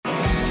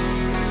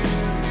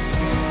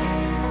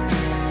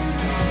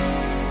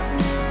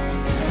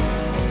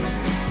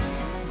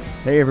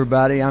Hey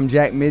everybody, I'm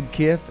Jack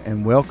Midkiff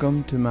and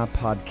welcome to my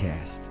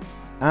podcast.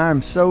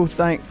 I'm so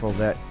thankful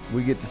that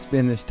we get to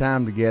spend this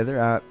time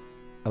together.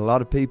 A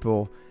lot of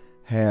people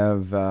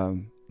have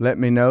let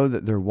me know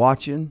that they're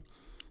watching,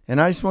 and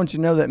I just want you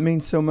to know that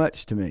means so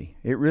much to me.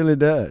 It really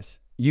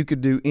does. You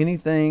could do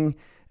anything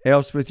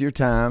else with your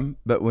time,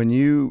 but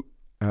when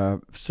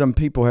some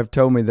people have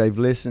told me they've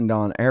listened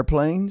on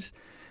airplanes,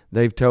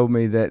 they've told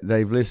me that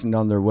they've listened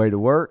on their way to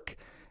work,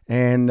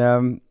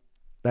 and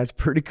that's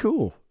pretty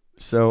cool.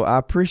 So I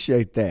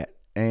appreciate that,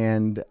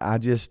 and I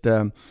just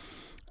I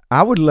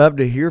would love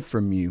to hear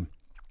from you.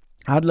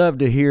 I'd love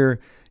to hear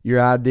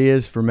your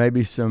ideas for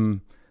maybe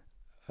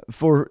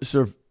for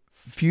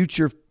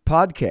future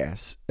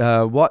podcasts.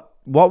 What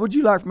would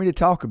you like for me to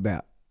talk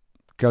about?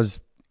 Because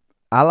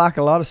I like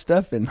a lot of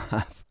stuff in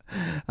life.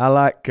 I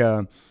like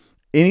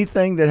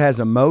anything that has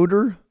a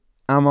motor.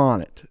 I'm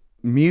on it.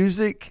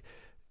 Music.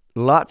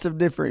 Lots of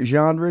different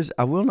genres.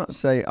 I will not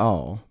say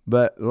all,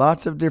 but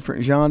lots of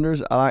different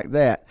genres. I like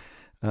that.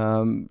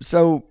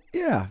 So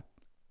yeah,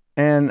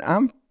 and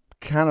I'm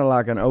kind of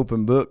like an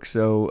open book.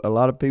 So a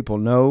lot of people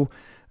know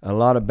a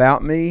lot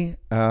about me,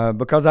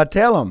 because I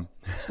tell them,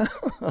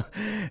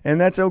 and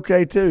that's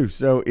okay too.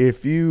 So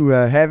if you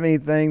have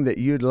anything that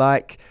you'd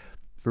like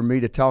for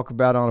me to talk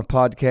about on a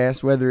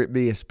podcast, whether it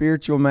be a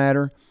spiritual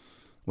matter,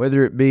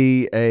 whether it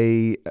be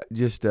a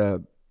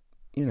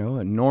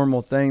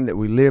normal thing that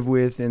we live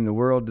with in the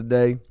world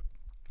today,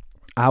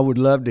 I would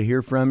love to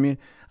hear from you.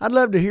 I'd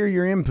love to hear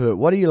your input.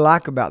 What do you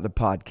like about the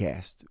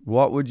podcast?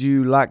 What would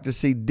you like to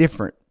see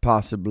different,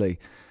 possibly?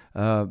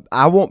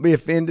 I won't be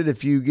offended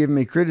if you give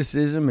me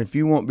criticism. If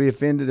you won't be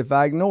offended if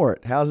I ignore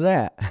it. How's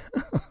that?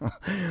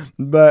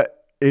 But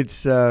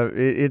it's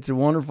a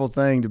wonderful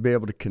thing to be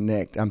able to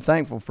connect. I'm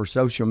thankful for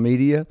social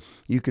media.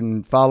 You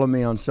can follow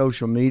me on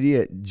social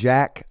media at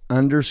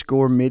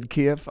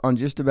Jack_Midkiff on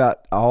just about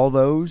all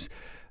those.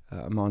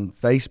 I'm on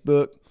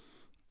Facebook,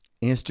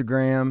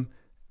 Instagram.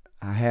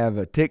 I have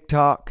a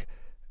TikTok,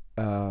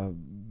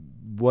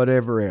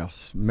 whatever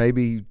else.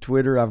 Maybe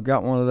Twitter. I've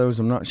got one of those.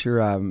 I'm not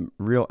sure I'm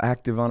real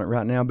active on it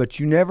right now, but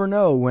you never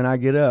know when I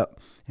get up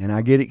and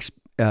I get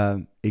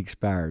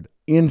inspired.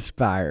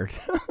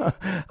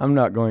 I'm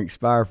not going to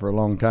expire for a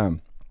long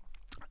time.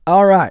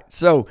 All right.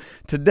 So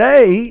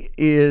today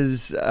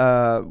is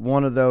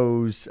one of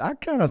those, I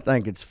kind of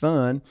think it's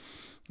fun.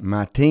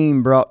 My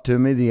team brought to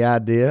me the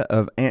idea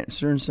of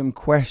answering some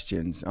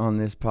questions on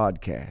this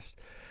podcast.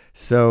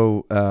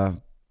 So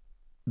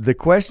the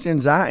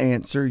questions I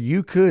answer,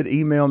 you could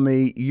email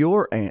me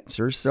your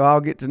answers, so I'll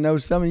get to know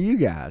some of you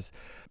guys.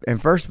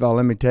 And first of all,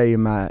 let me tell you,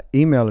 my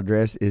email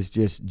address is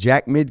just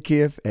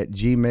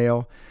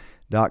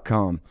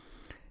jackmidkiff@gmail.com.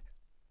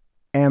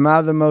 Am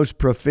I the most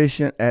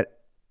proficient at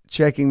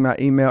checking my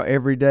email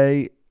every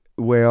day?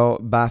 Well,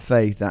 by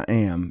faith, I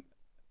am.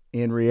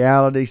 In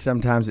reality,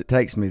 sometimes it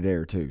takes me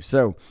there too.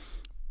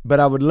 But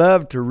I would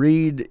love to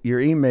read your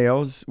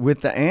emails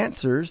with the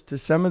answers to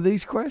some of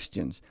these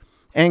questions.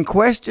 And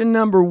question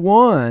number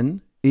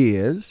 1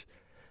 is,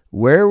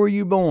 where were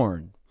you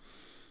born?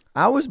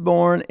 I was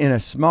born in a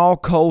small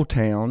coal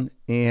town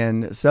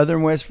in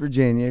southern West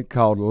Virginia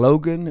called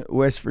Logan,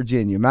 West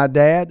Virginia. My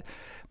dad,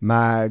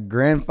 my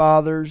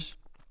grandfathers,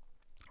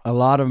 a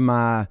lot of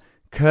my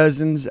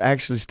cousins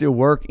actually still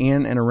work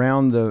in and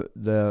around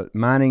the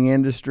mining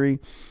industry.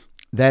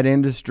 That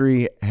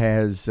industry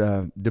has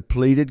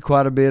depleted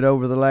quite a bit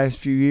over the last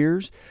few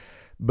years,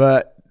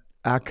 but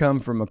I come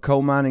from a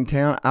coal mining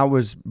town. I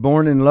was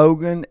born in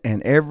Logan,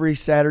 and every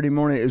Saturday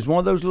morning, it was one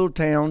of those little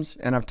towns,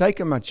 and I've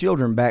taken my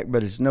children back,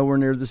 but it's nowhere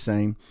near the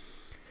same,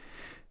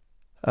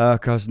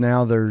 because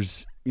now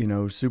there's,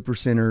 super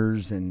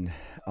centers and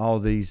all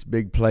these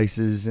big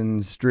places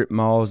and strip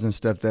malls and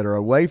stuff that are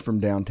away from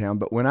downtown.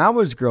 But when I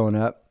was growing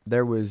up,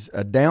 there was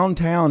a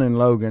downtown in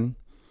Logan.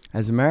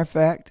 As a matter of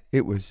fact,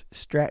 it was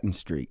Stratton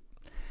Street.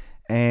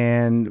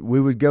 And we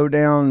would go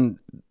down,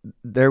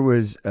 there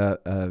was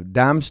a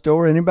dime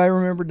store. Anybody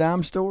remember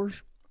dime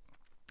stores?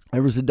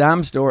 There was a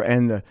dime store,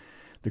 and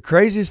the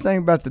craziest thing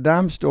about the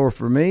dime store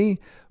for me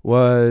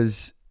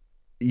was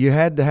you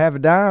had to have a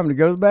dime to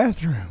go to the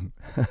bathroom.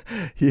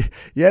 you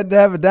had to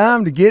have a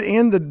dime to get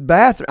in the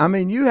bathroom. I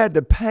mean, you had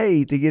to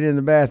pay to get in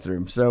the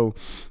bathroom. So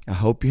I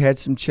hope you had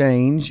some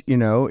change,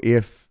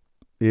 if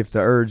the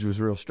urge was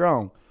real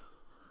strong.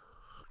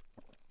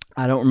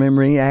 I don't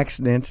remember any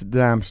accidents at the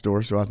dime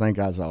store, so I think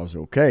I was always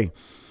okay.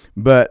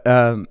 But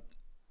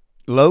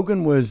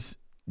Logan was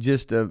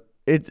just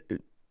it's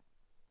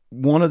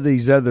one of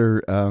these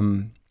other,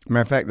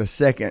 matter of fact, the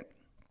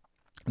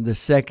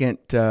second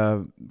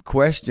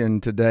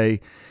question today,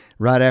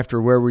 right after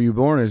where were you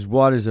born, is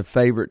what is a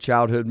favorite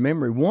childhood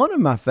memory? One of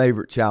my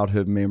favorite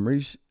childhood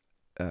memories,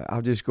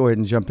 I'll just go ahead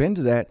and jump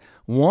into that.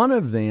 One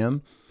of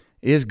them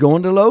is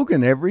going to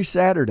Logan every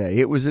Saturday.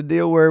 It was a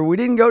deal where we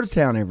didn't go to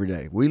town every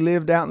day. We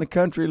lived out in the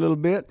country a little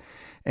bit.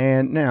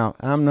 And now,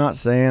 I'm not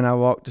saying I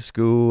walked to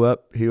school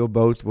uphill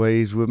both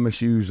ways with my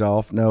shoes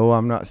off. No,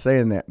 I'm not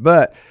saying that.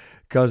 But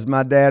because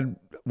my dad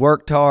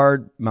worked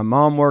hard. My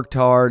mom worked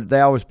hard.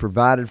 They always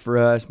provided for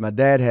us. My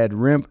dad had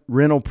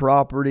rental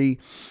property.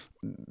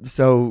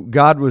 So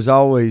God was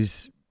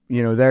always,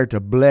 there to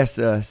bless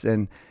us.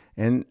 And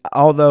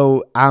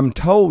although I'm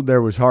told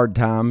there was hard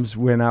times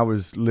when I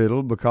was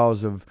little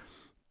because of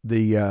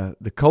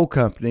the coal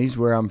companies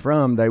where I'm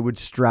from, they would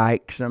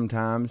strike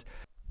sometimes.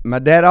 My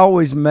dad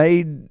always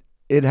made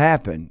it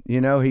happen.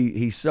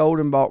 He sold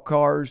and bought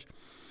cars.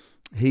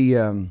 He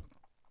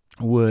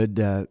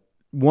would,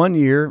 one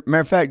year,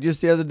 matter of fact,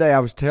 just the other day, I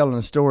was telling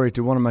a story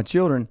to one of my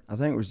children. I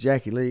think it was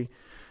Jackie Lee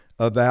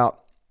about,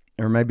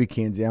 or maybe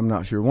Kenzie, I'm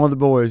not sure. One of the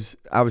boys,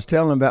 I was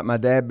telling him about my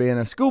dad being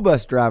a school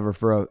bus driver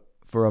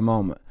for a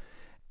moment.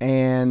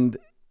 And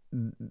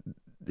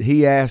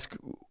he asked,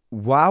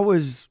 why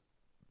was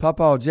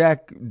Papa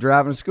Jack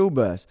driving a school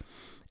bus?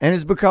 And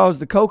it's because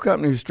the coal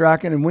company was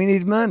striking and we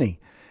needed money.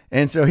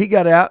 And so he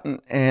got out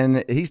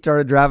and he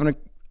started driving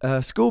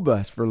a school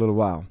bus for a little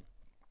while.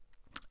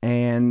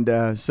 And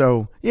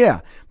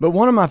but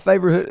one of my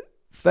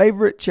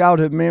favorite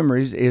childhood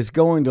memories is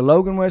going to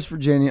Logan, West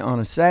Virginia on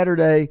a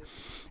Saturday,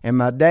 and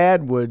my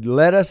dad would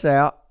let us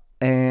out,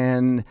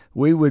 and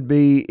it'd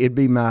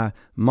be my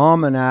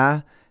mom and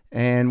I,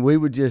 and we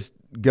would just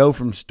go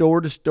from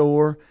store to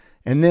store.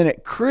 And then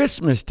at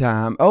Christmas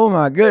time, oh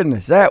my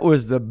goodness, that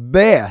was the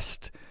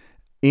best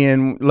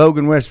in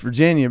Logan, West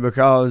Virginia,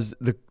 because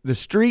the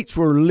streets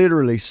were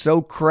literally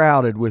so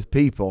crowded with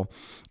people.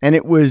 And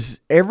it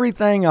was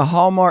everything a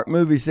Hallmark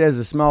movie says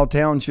a small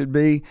town should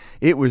be.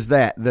 It was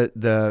that.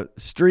 The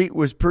street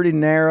was pretty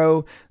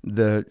narrow.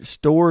 The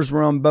stores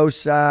were on both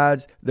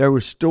sides. There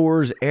were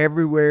stores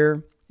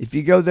everywhere. If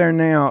you go there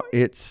now,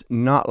 it's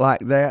not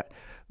like that.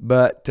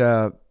 But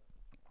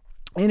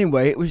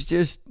anyway, it was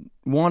just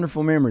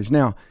wonderful memories.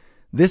 Now,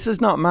 this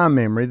is not my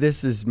memory.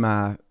 This is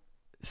my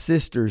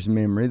sister's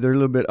memory. They're a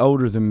little bit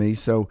older than me,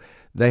 so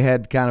they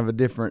had kind of a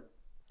different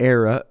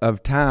era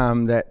of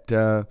time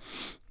that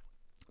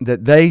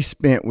they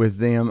spent with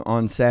them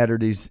on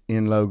Saturdays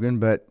in Logan.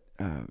 But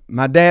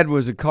my dad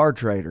was a car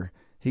trader.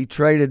 He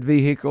traded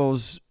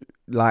vehicles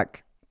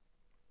like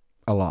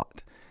a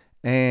lot.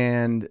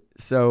 And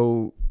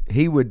so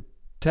he would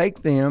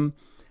take them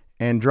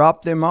and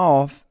drop them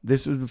off.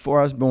 This was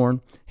before I was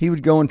born. He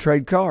would go and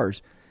trade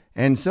cars.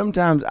 And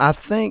sometimes I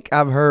think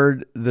I've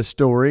heard the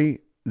story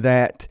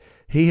that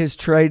he has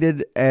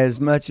traded as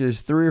much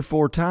as 3 or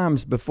 4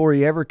 times before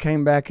he ever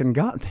came back and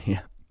got them.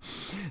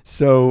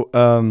 So,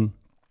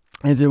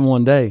 as in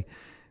one day.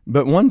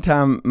 But one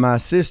time my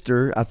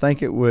sister, I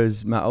think it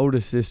was my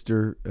oldest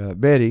sister,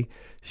 Betty,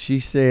 she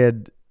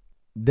said,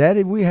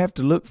 Daddy, we have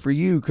to look for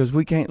you because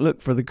we can't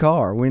look for the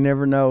car. We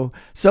never know.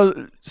 So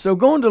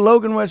going to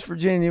Logan, West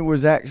Virginia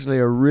was actually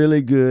a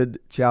really good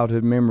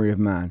childhood memory of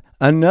mine.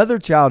 Another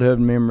childhood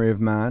memory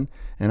of mine,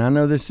 and I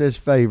know this says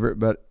favorite,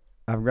 but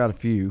I've got a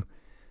few.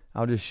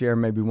 I'll just share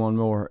maybe one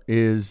more,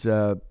 is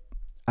I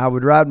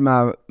would ride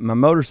my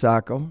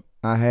motorcycle.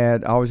 I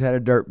always had a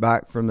dirt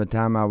bike from the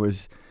time I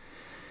was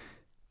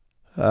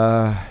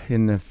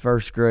in the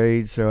first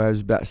grade, so I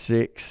was about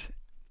 6.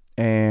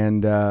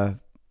 And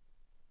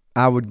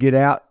I would get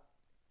out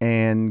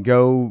and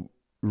go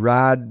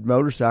ride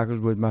motorcycles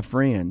with my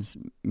friends.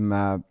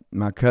 My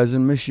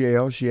cousin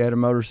Michelle, she had a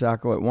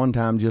motorcycle at one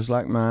time just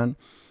like mine.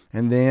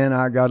 And then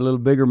I got a little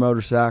bigger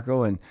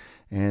motorcycle, and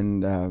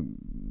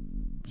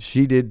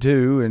she did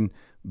too.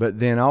 But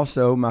then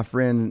also my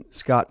friend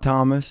Scott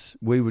Thomas,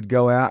 we would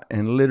go out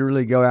and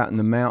literally go out in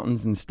the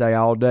mountains and stay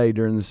all day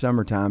during the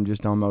summertime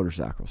just on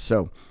motorcycles.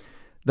 So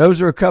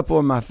those are a couple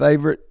of my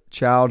favorite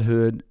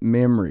childhood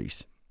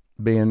memories,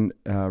 being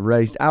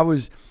raised. I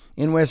was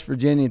in West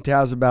Virginia until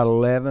I was about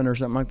 11 or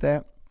something like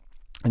that.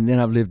 And then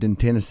I've lived in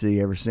Tennessee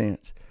ever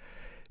since.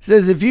 It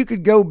says, if you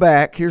could go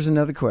back, here's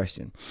another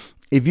question.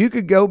 If you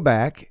could go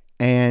back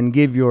and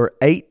give your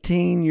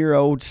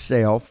 18-year-old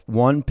self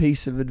one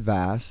piece of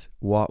advice,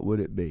 what would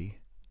it be?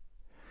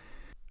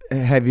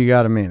 Have you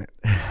got a minute?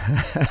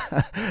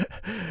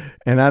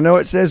 And I know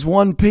it says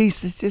one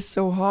piece. It's just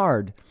so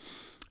hard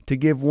to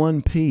give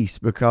one piece,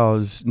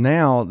 because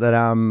now that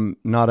I'm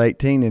not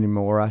 18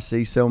 anymore, I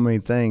see so many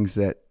things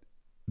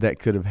that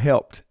could have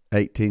helped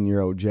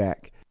 18-year-old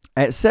Jack.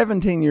 At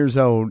 17 years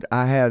old,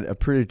 I had a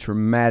pretty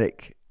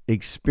traumatic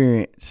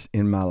experience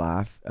in my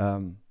life.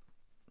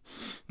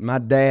 My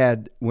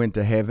dad went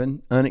to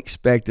heaven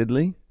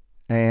unexpectedly,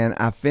 and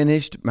I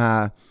finished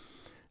my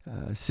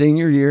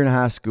senior year in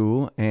high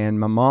school, and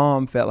my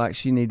mom felt like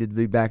she needed to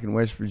be back in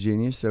West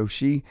Virginia, so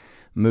she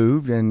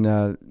moved,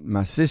 and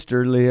my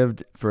sister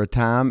lived for a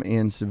time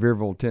in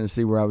Sevierville,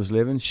 Tennessee, where I was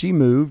living. She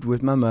moved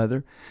with my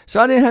mother, so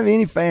I didn't have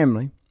any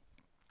family.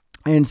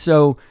 And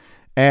so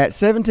at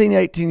 17,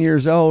 18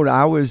 years old,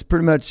 I was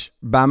pretty much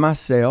by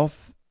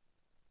myself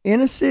in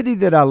a city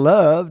that I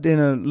loved, in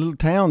a little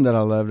town that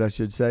I loved, I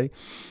should say,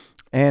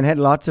 and had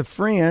lots of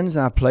friends.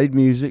 I played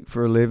music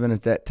for a living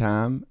at that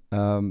time.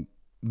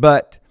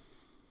 But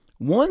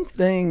one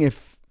thing,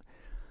 if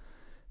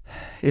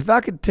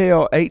I could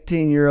tell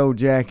 18-year-old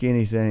Jack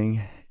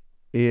anything,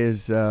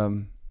 is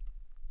don't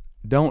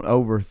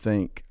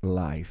overthink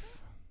life.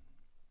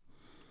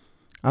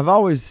 I've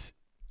always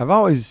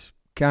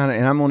kind of,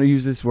 and I'm going to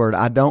use this word,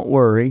 I don't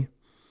worry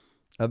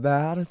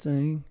about a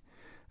thing.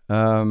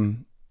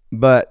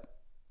 But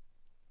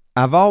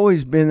I've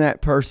always been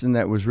that person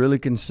that was really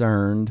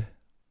concerned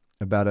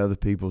about other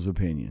people's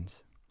opinions.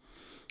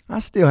 I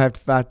still have to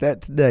fight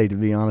that today, to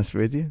be honest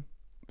with you.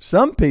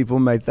 Some people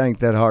may think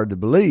that hard to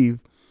believe,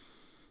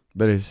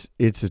 but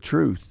it's a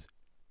truth.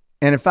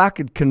 And if I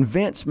could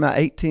convince my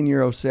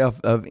 18-year-old self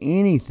of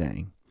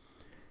anything,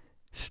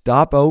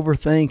 stop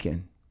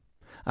overthinking.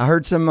 I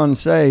heard someone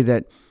say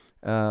that,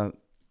 and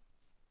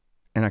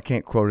I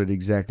can't quote it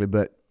exactly,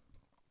 but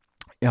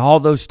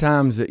all those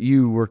times that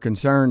you were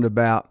concerned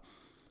about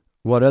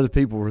what other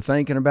people were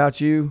thinking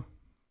about you,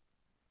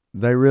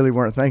 they really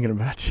weren't thinking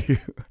about you.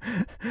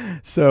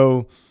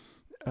 So,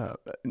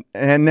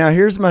 and now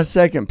here's my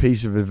second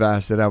piece of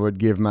advice that I would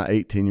give my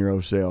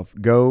 18-year-old self.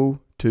 Go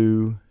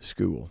to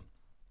school.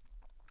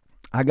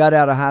 I got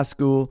out of high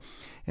school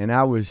and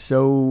I was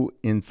so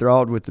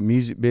enthralled with the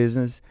music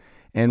business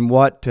and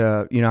what,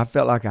 I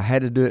felt like I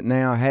had to do it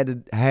now. I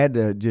had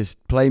to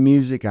just play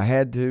music. I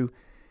had to.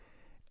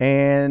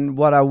 And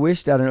what I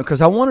wished I didn't know,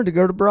 because I wanted to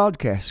go to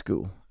broadcast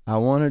school. I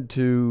wanted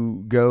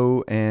to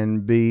go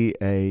and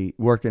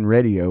work in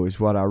radio is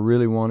what I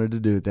really wanted to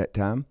do at that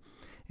time.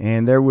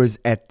 And there was,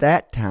 at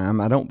that time,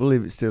 I don't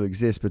believe it still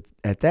exists, but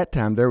at that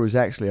time there was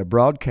actually a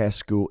broadcast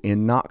school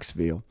in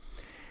Knoxville.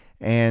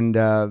 And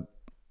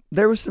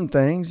there were some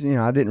things,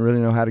 I didn't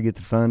really know how to get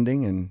the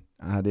funding, and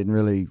I didn't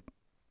really,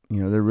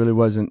 there really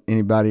wasn't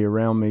anybody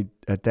around me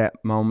at that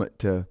moment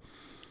to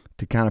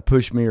kind of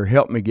push me or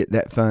help me get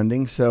that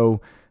funding. So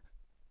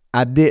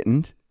I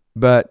didn't.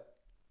 But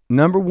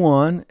number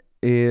one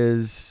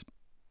is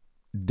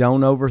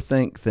don't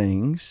overthink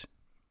things.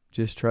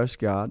 Just trust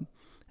God.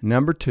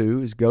 Number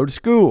two is go to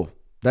school.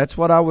 That's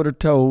what I would have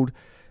told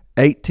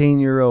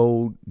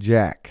 18-year-old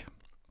Jack.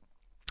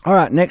 All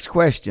right, next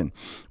question.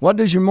 What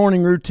does your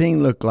morning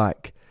routine look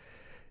like?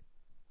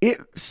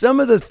 Some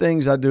of the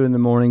things I do in the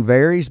morning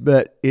varies,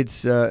 but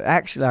it's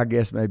actually, I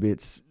guess maybe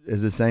it's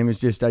the same.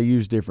 It's just I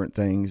use different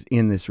things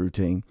in this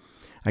routine.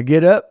 I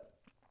get up,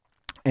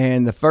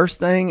 and the first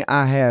thing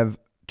I have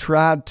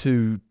tried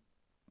to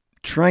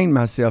train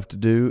myself to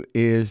do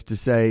is to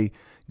say,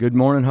 "Good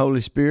morning,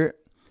 Holy Spirit,"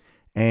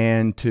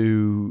 and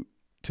to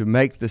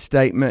make the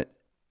statement.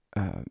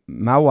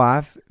 My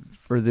wife,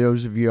 for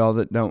those of you all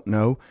that don't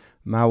know,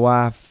 my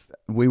wife,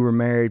 we were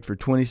married for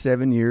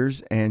 27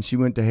 years, and she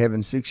went to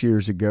heaven 6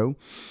 years ago.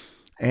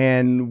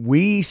 And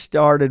we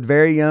started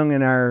very young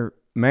in our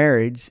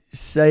marriage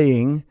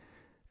saying,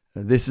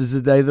 "This is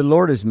the day the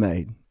Lord has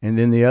made." And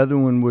then the other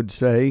one would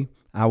say,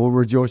 "I will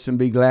rejoice and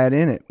be glad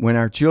in it." When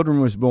our children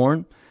was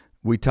born,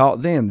 we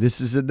taught them,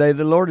 "This is the day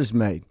the Lord has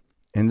made."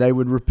 And they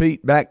would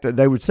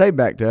they would say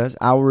back to us,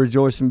 "I will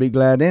rejoice and be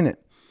glad in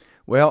it."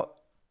 Well,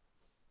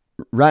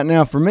 right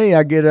now for me,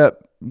 I get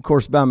up, of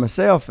course, by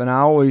myself, and I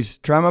always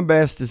try my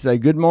best to say,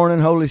 "Good morning,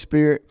 Holy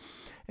Spirit."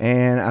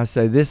 And I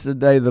say, "This is the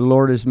day the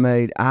Lord has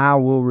made. I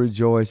will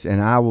rejoice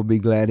and I will be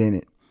glad in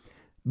it."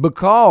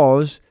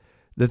 Because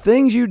the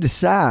things you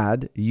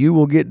decide, you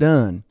will get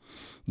done.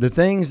 The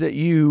things that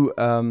you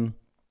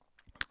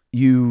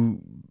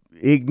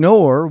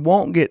ignore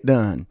won't get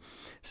done.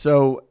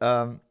 So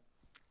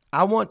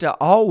I want to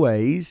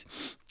always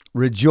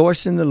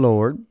rejoice in the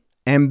Lord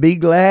and be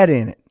glad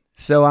in it.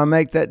 So I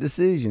make that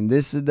decision.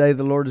 This is the day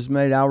the Lord has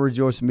made. I'll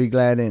rejoice and be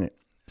glad in it.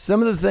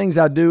 Some of the things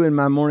I do in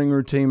my morning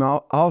routine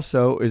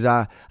also is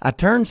I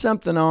turn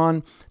something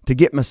on to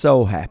get my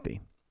soul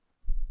happy.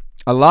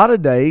 A lot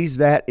of days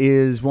that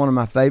is one of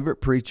my favorite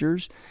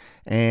preachers,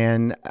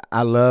 and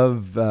I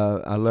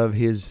love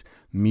his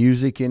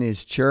music in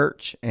his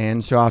church,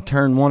 and so I'll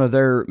turn one of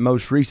their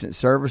most recent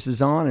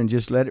services on and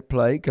just let it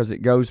play because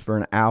it goes for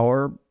an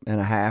hour and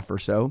a half or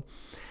so.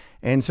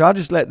 And so I'll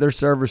just let their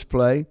service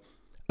play.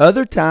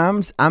 Other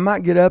times I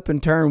might get up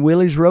and turn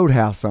Willie's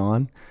Roadhouse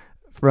on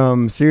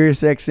from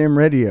Sirius XM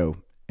radio.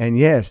 And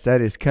yes,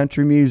 that is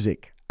country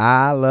music.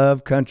 I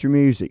love country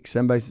music.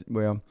 I'm just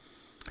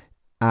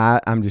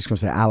going to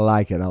say I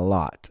like it a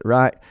lot,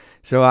 right?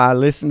 So I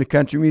listen to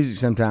country music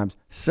sometimes.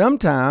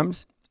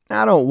 Sometimes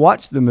I don't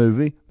watch the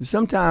movie, but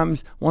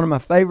sometimes one of my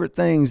favorite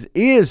things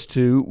is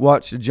to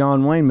watch the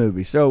John Wayne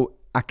movie. So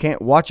I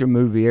can't watch a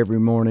movie every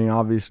morning,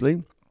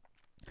 obviously.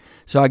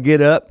 So I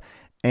get up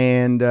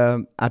and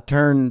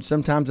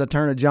sometimes I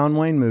turn a John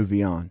Wayne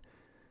movie on.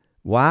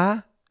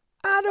 Why?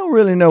 I don't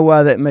really know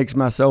why that makes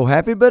my soul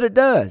happy, but it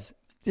does.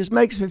 It just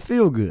makes me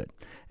feel good.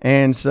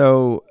 And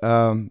so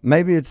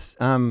maybe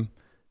I'm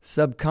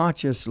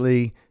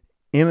subconsciously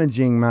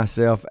imaging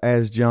myself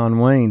as John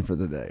Wayne for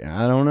the day.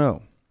 I don't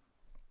know.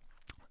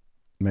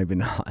 Maybe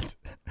not.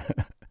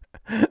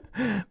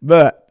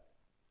 But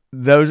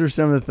those are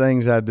some of the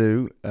things I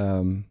do.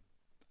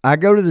 I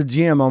go to the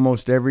gym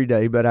almost every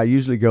day, but I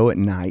usually go at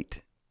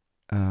night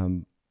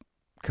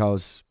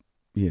because,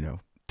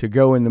 to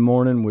go in the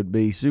morning would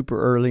be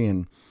super early,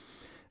 and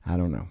I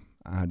don't know.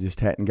 I just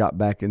hadn't got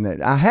back in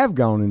that. I have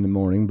gone in the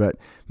morning, but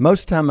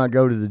most of the time I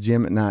go to the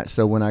gym at night.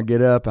 So when I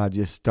get up, I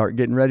just start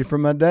getting ready for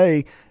my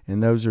day,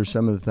 and those are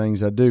some of the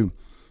things I do.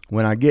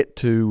 when I get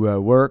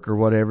to work or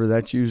whatever,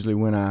 that's usually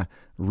when I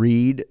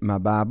read my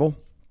Bible.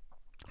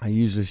 I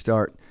usually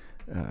start.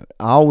 I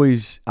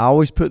always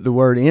put the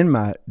Word in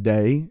my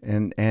day,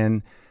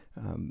 and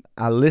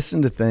I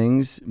listen to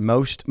things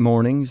most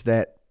mornings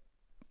that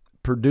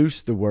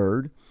produce the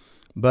Word,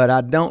 but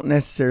I don't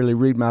necessarily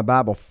read my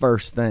Bible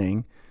first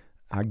thing.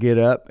 I get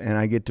up and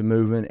I get to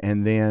moving,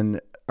 and then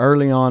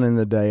early on in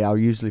the day, I'll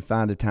usually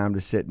find a time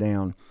to sit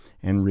down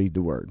and read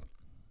the Word.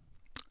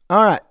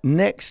 All right,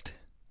 next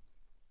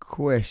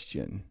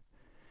question.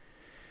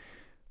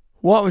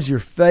 What was your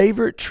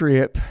favorite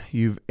trip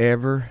you've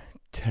ever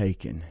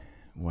taken?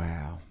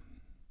 Wow.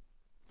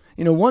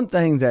 You know, one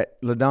thing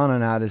that LaDonna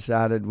and I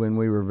decided when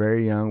we were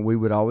very young, we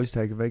would always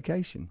take a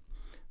vacation.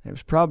 It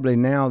was probably,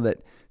 now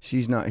that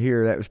she's not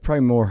here, that was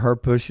probably more her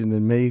pushing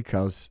than me,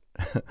 because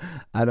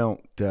I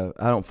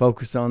don't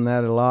focus on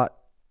that a lot,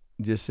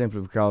 just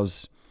simply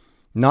because,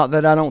 not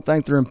that I don't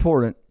think they're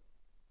important.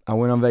 I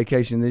went on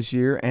vacation this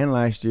year and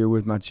last year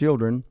with my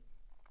children,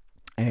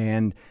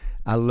 and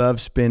I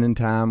love spending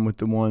time with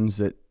the ones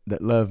that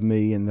love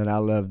me and that I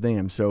love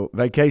them. So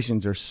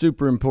vacations are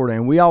super important,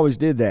 and we always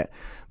did that.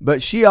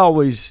 But she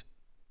always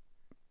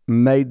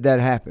made that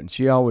happen.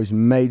 She always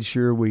made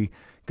sure we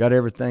got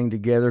everything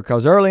together,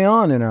 because early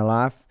on in our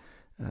life,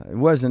 it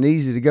wasn't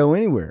easy to go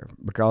anywhere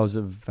because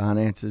of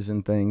finances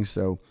and things.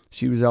 So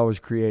she was always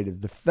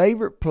creative. The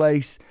favorite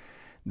place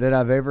that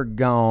I've ever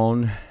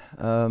gone,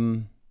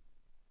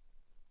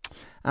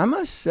 I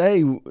must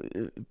say,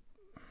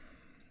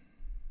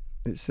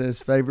 it says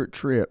favorite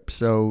trip.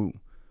 So,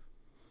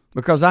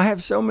 because I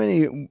have so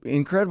many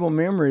incredible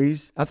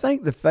memories, I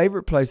think the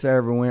favorite place I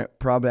ever went,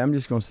 probably, I'm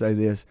just going to say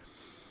this,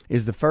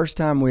 is the first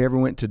time we ever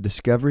went to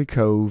Discovery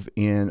Cove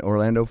in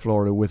Orlando,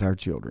 Florida with our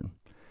children.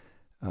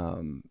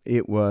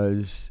 It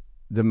was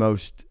the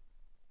most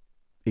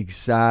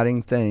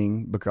exciting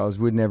thing because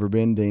we'd never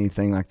been to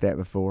anything like that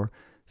before.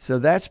 So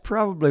that's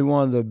probably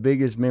one of the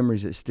biggest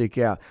memories that stick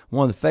out.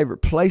 One of the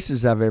favorite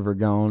places I've ever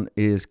gone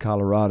is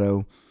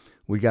Colorado.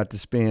 We got to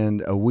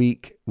spend a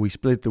week. We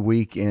split the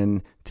week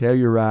in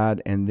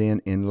Telluride and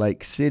then in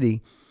Lake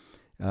City.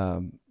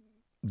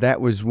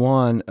 That was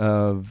one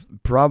of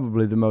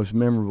probably the most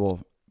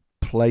memorable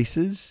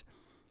places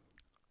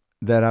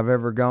that I've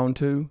ever gone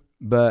to.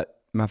 But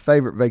my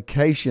favorite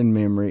vacation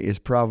memory is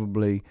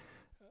probably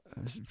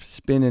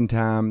spending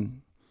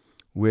time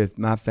with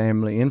my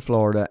family in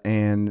Florida,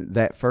 and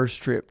that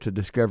first trip to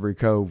Discovery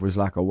Cove was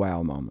like a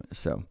wow moment.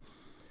 So,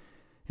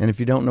 and if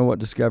you don't know what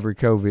Discovery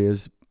Cove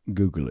is,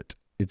 Google it.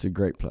 It's a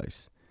great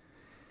place.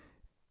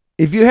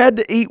 If you had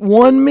to eat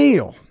one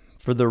meal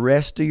for the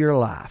rest of your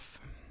life,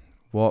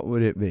 what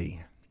would it be?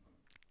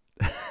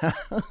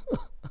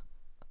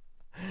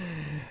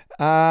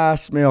 I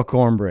smell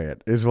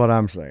cornbread, is what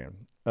I'm saying.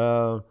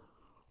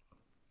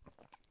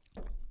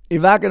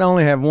 If I could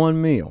only have one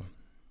meal,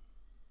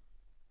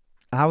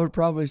 I would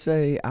probably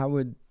say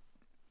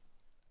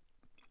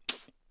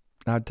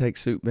I'd take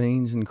soup,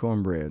 beans, and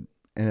cornbread.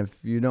 And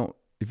if you're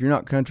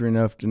not country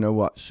enough to know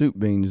what soup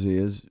beans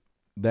is,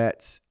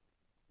 that's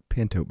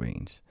pinto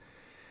beans.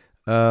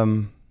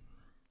 You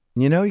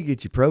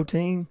get your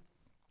protein,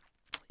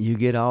 you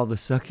get all the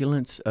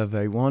succulence of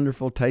a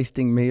wonderful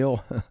tasting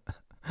meal.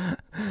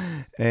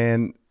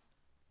 And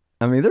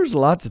I mean, there's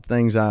lots of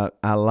things I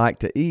like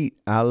to eat.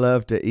 I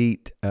love to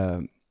eat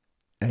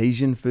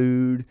Asian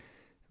food.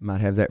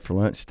 Might have that for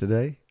lunch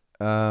today.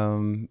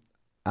 I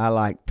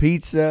like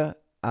pizza.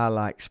 I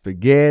like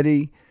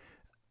spaghetti.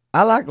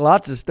 I like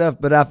lots of stuff,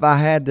 but if I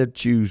had to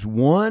choose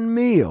one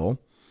meal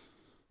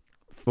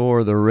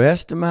for the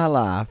rest of my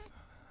life,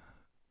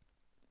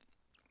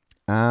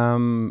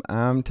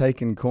 I'm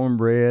taking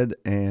cornbread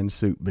and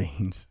soup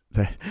beans.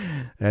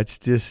 That's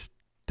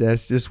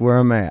just where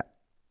I'm at.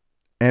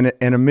 And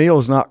a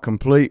meal's not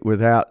complete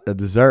without a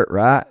dessert,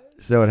 right?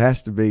 So it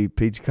has to be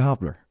peach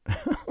cobbler.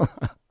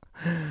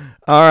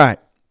 All right,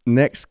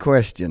 next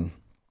question.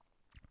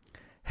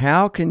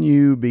 How can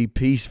you be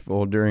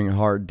peaceful during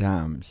hard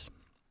times?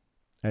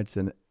 That's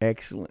an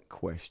excellent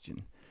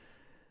question.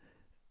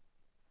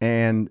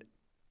 And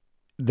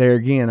there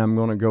again, I'm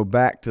going to go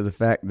back to the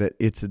fact that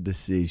it's a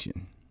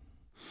decision.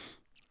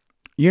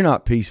 You're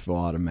not peaceful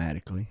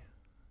automatically,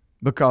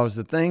 because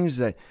the things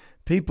that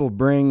people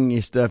bring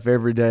you stuff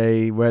every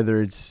day,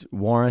 whether it's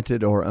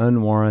warranted or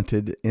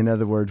unwarranted, in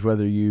other words,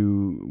 whether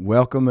you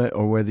welcome it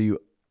or whether you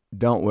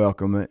don't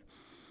welcome it,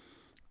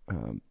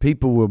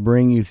 people will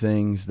bring you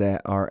things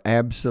that are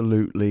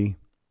absolutely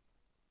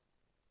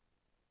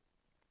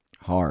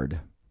hard.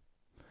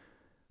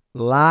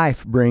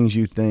 Life brings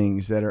you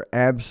things that are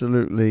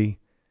absolutely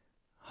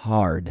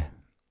hard.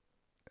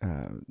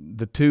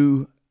 The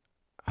two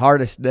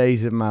hardest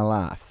days of my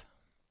life.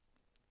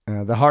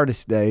 The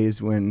hardest day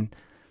is when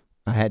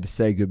I had to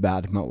say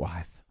goodbye to my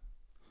wife.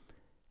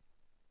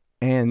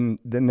 And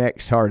the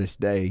next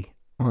hardest day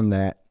on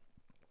that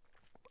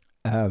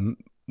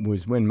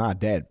was when my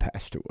dad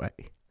passed away.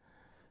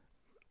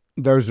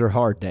 Those are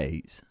hard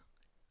days.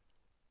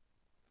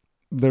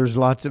 There's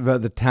lots of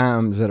other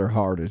times that are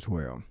hard as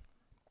well.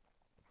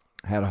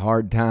 I had a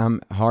hard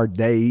time, hard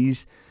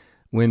days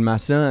when my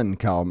son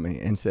called me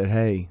and said,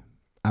 hey,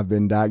 I've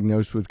been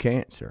diagnosed with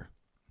cancer.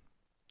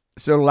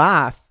 So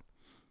life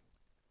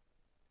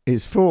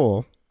is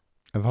full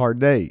of hard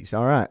days.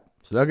 All right.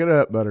 Suck it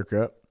up,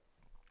 Buttercup.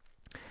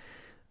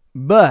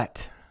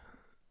 But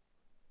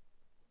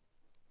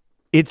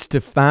it's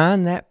to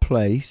find that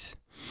place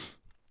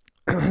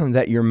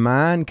that your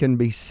mind can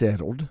be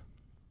settled,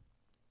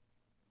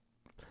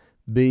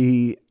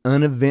 be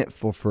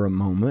uneventful for a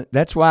moment.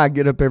 That's why I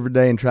get up every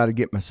day and try to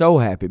get my soul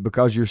happy,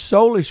 because your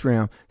soulish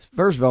realm,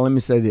 first of all, let me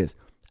say this.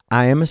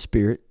 I am a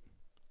spirit.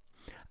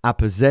 I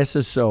possess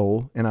a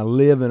soul, and I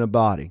live in a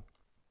body.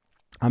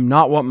 I'm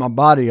not what my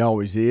body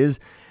always is,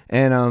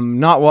 and I'm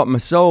not what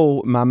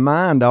my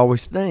mind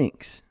always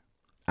thinks.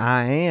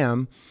 I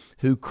am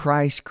who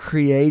Christ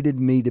created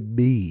me to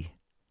be.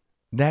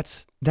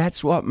 That's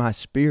what my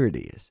spirit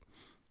is.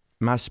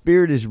 My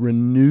spirit is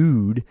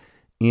renewed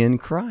in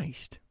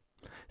Christ.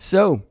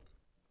 So,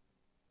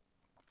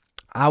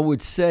 I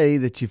would say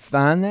that you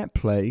find that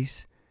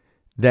place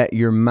that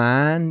your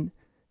mind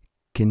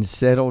can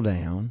settle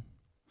down.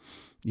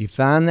 You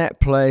find that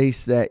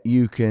place that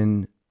you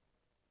can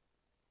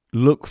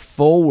look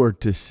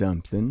forward to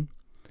something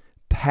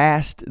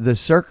past the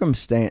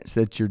circumstance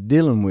that you're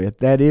dealing with.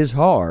 That is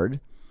hard.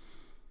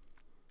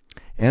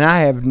 And I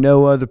have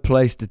no other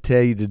place to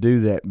tell you to do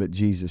that but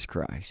Jesus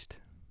Christ.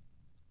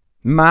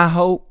 My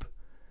hope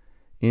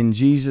in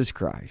Jesus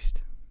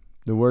Christ.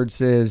 The word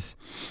says,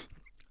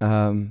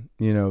 nothing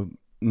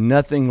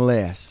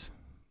less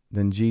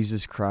than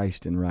Jesus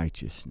Christ and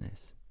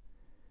righteousness.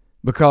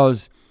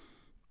 Because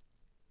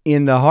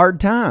in the hard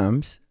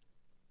times,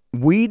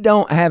 we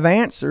don't have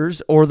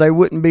answers, or they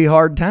wouldn't be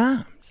hard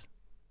times.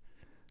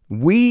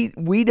 We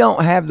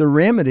don't have the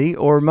remedy,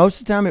 or most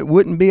of the time it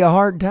wouldn't be a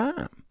hard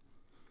time.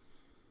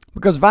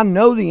 Because if I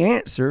know the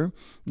answer,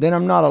 then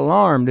I'm not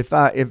alarmed. If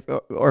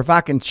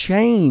I can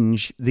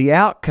change the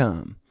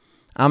outcome,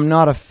 I'm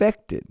not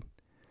affected.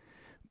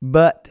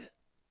 But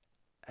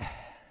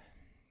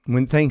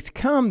when things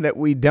come that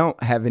we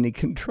don't have any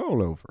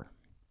control over,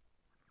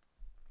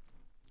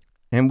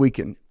 and we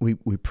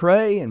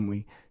pray and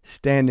we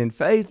stand in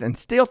faith, and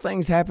still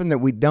things happen that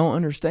we don't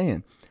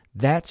understand,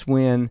 that's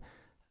when,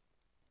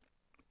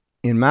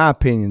 in my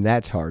opinion,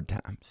 that's hard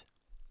times.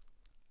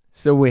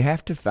 So we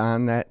have to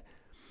find that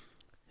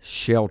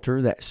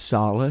shelter, that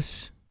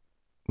solace.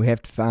 We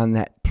have to find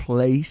that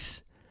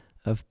place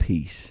of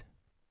peace.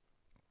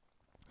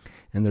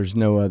 And there's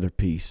no other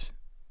peace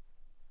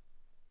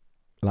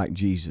like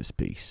Jesus'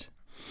 peace,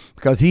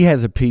 because he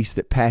has a peace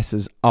that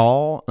passes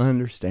all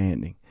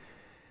understanding.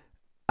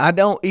 I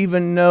don't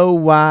even know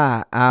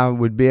why I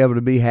would be able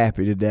to be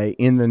happy today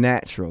in the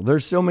natural.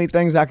 There's so many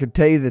things I could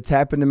tell you that's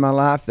happened in my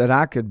life that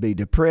I could be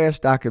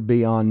depressed, I could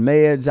be on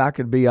meds, I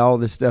could be all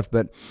this stuff,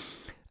 but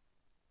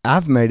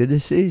I've made a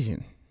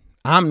decision.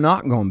 I'm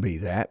not going to be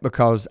that,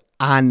 because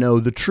I know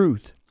the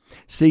truth.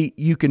 See,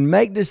 you can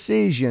make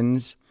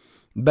decisions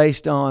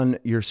based on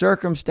your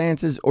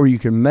circumstances, or you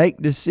can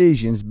make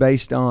decisions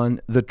based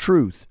on the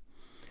truth.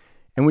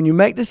 And when you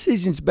make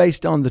decisions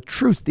based on the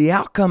truth, the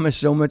outcome is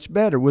so much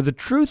better. Well, the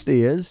truth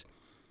is,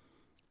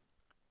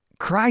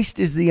 Christ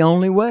is the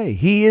only way.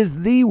 He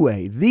is the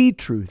way, the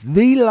truth,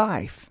 the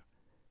life.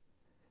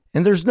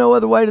 And there's no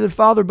other way to the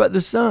Father but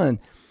the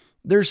Son.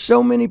 There's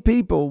so many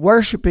people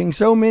worshiping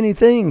so many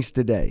things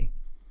today,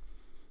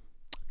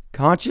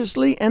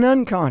 consciously and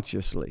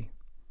unconsciously.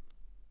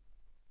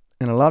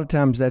 And a lot of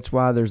times that's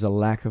why there's a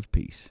lack of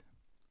peace.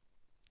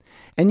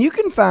 And you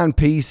can find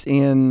peace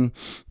in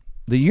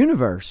the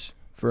universe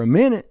for a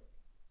minute,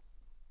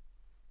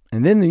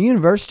 and then the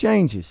universe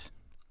changes.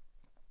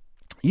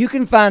 You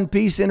can find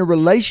peace in a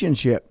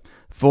relationship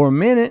for a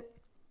minute,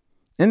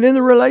 and then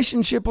the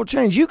relationship will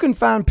change. You can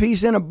find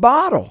peace in a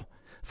bottle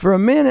for a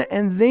minute,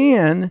 and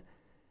then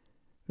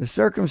the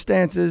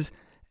circumstances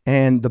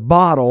and the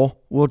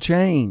bottle will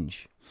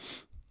change.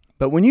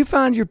 But when you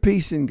find your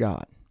peace in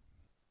God,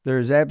 there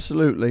is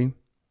absolutely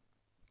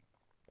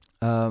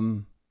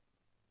nothing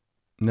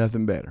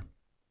better.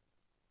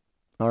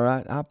 All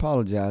right, I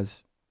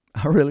apologize.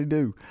 I really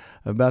do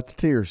about the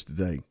tears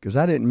today, because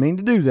I didn't mean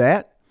to do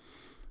that.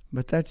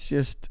 But that's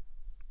just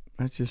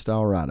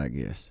all right, I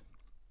guess.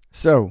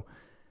 So,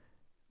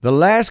 the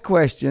last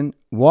question,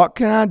 what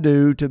can I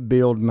do to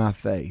build my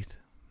faith?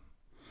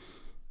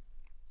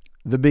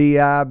 The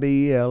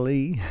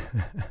Bible.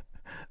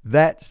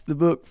 That's the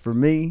book for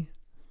me.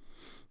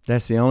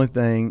 That's the only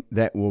thing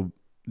that will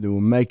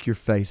make your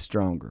faith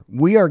stronger.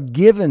 We are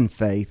given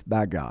faith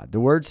by God. The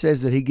word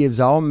says that he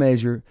gives all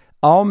men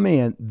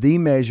the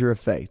measure of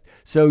faith.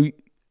 So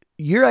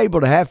you're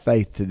able to have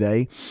faith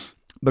today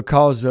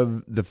because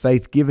of the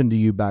faith given to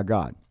you by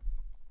God.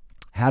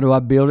 How do I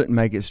build it and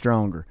make it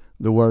stronger?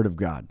 The Word of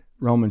God.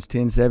 Romans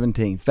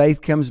 10:17.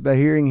 Faith comes by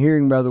hearing,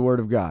 hearing by the Word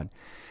of God.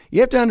 You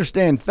have to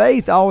understand,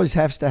 faith always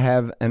has to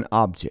have an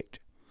object.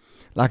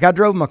 Like I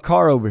drove my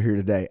car over here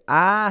today.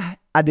 I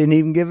didn't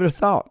even give it a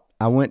thought.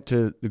 I went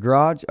to the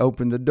garage,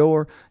 opened the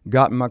door,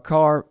 got in my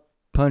car,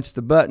 punched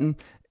the button.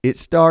 It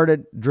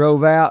started,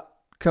 drove out,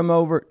 come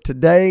over.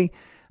 Today,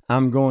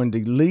 I'm going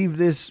to leave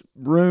this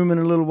room in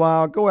a little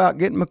while, go out,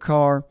 get in my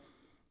car.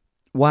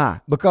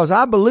 Why? Because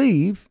I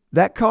believe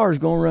that car is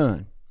going to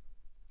run.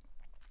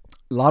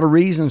 A lot of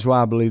reasons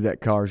why I believe that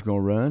car is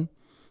going to run,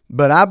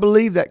 but I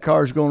believe that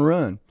car is going to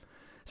run.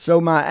 So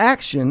my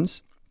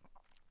actions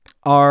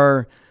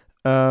are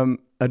a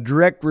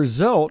direct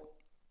result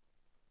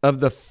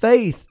of the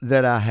faith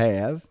that I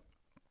have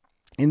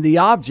in the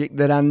object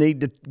that I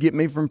need to get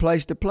me from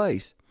place to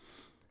place.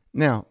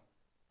 Now,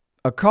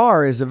 a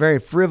car is a very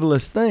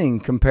frivolous thing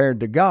compared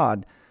to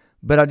God,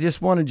 but I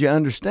just wanted you to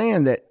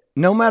understand that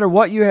no matter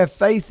what you have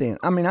faith in,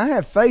 I mean, I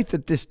have faith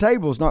that this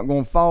table is not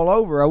going to fall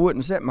over. I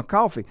wouldn't set my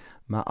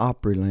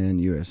Opryland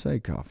USA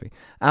coffee.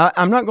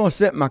 I'm not going to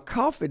set my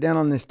coffee down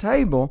on this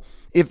table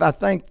if I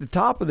think the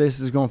top of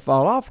this is going to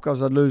fall off,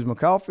 because I'd lose my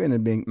coffee and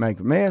it'd make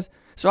a mess.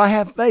 So I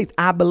have faith.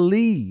 I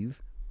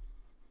believe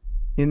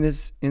in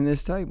this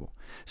table.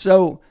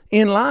 So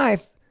in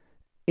life,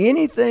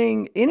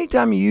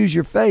 anytime you use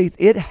your faith,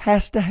 it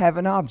has to have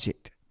an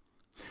object.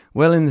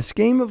 Well, in the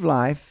scheme of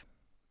life,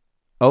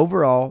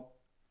 overall,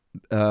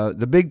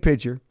 the big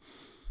picture,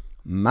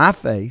 my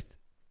faith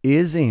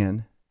is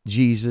in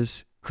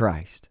Jesus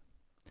Christ.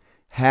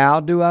 How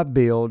do I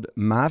build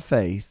my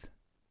faith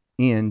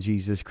in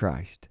Jesus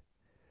Christ?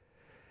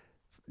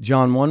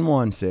 John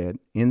 1:1 said,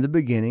 "In the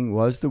beginning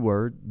was the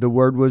Word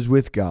was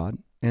with God,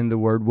 and the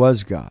Word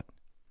was God."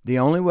 The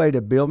only way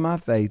to build my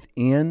faith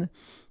in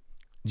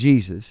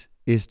Jesus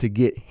is to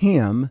get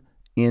Him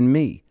in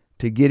me,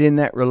 to get in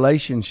that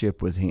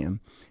relationship with Him,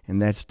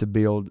 and that's to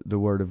build the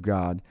Word of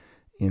God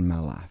in my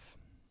life.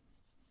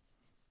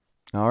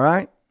 All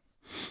right?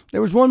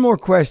 There was one more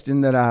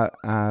question that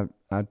I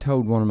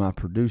told one of my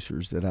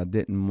producers that I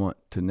didn't want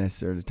to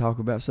necessarily talk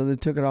about, so they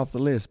took it off the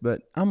list.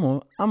 But I'm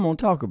gonna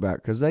talk about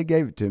it because they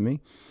gave it to me,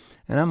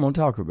 and I'm gonna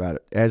talk about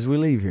it as we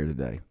leave here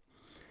today.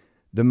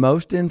 The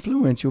most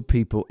influential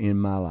people in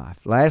my life.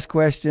 Last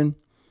question.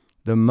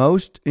 The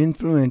most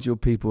influential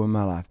people in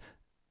my life.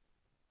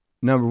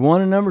 Number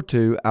 1 and number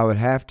 2, I would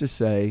have to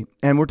say,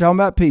 and we're talking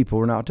about people,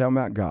 we're not talking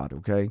about God,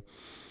 okay?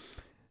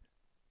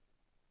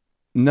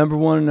 Number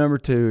 1 and number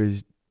 2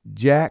 is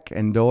Jack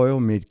and Doyle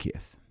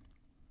Midkiff.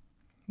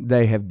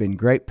 They have been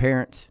great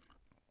parents,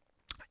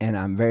 and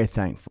I'm very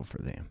thankful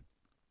for them.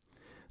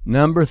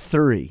 Number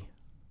 3,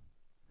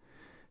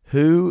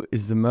 who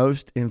is the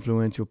most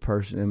influential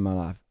person in my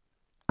life?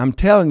 I'm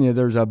telling you,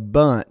 there's a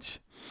bunch.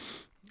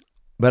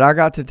 But I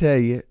got to tell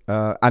you,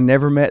 I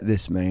never met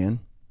this man.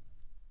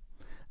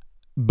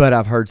 But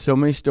I've heard so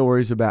many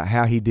stories about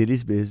how he did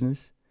his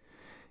business.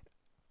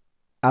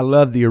 I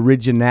love the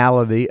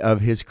originality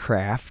of his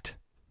craft.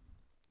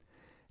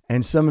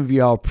 And some of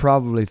y'all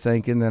probably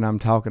thinking that I'm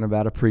talking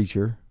about a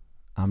preacher.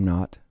 I'm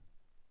not.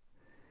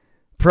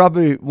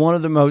 Probably one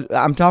of the most,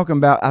 I'm talking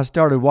about, I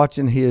started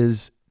watching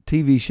his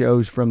TV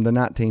shows from the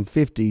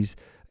 1950s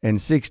and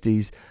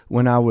 60s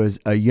when I was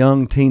a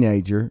young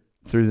teenager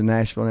through the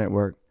Nashville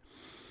Network.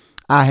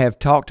 I have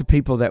talked to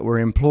people that were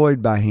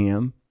employed by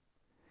him.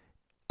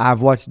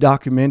 I've watched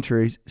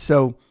documentaries.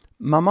 So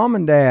my mom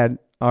and dad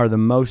are the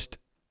most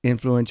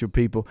influential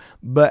people.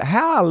 But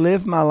how I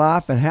live my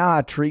life and how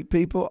I treat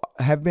people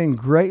have been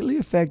greatly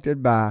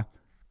affected by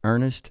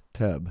Ernest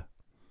Tubb.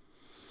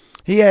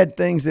 He had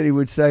things that he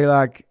would say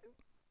like,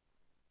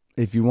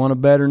 if you want a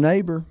better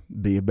neighbor,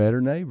 be a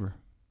better neighbor.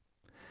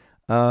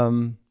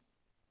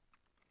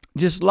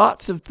 Just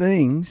lots of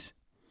things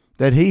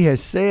that he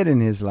has said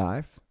in his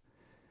life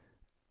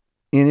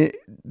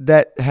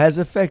that has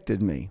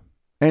affected me.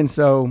 And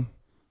so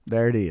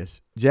there it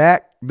is.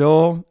 Jack,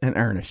 Doyle, and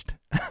Ernest.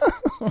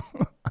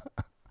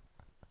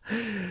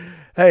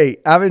 Hey,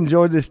 I've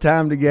enjoyed this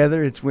time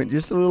together. It's went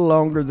just a little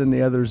longer than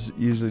the others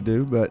usually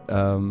do, but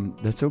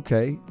that's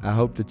okay. I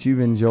hope that you've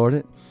enjoyed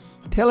it.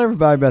 Tell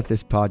everybody about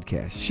this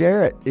podcast.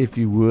 Share it if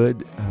you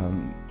would.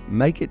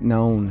 Make it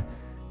known,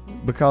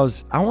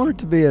 because I want it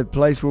to be a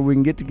place where we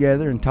can get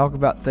together and talk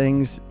about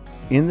things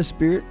in the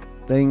Spirit,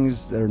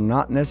 things that are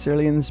not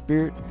necessarily in the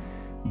Spirit,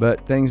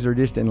 but things that are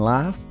just in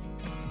life.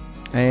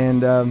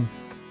 And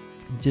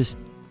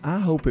I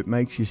hope it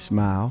makes you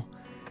smile.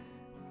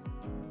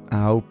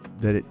 I hope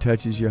that it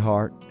touches your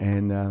heart.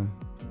 And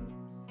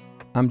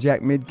I'm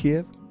Jack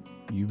Midkiff.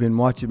 You've been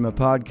watching my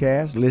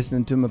podcast,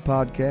 listening to my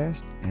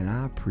podcast, and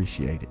I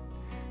appreciate it.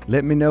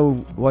 Let me know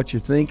what you're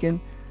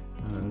thinking.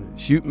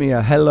 Shoot me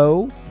a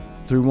hello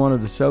through one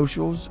of the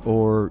socials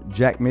or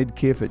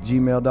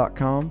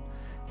jackmidkiff@gmail.com,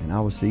 and I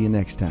will see you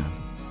next time.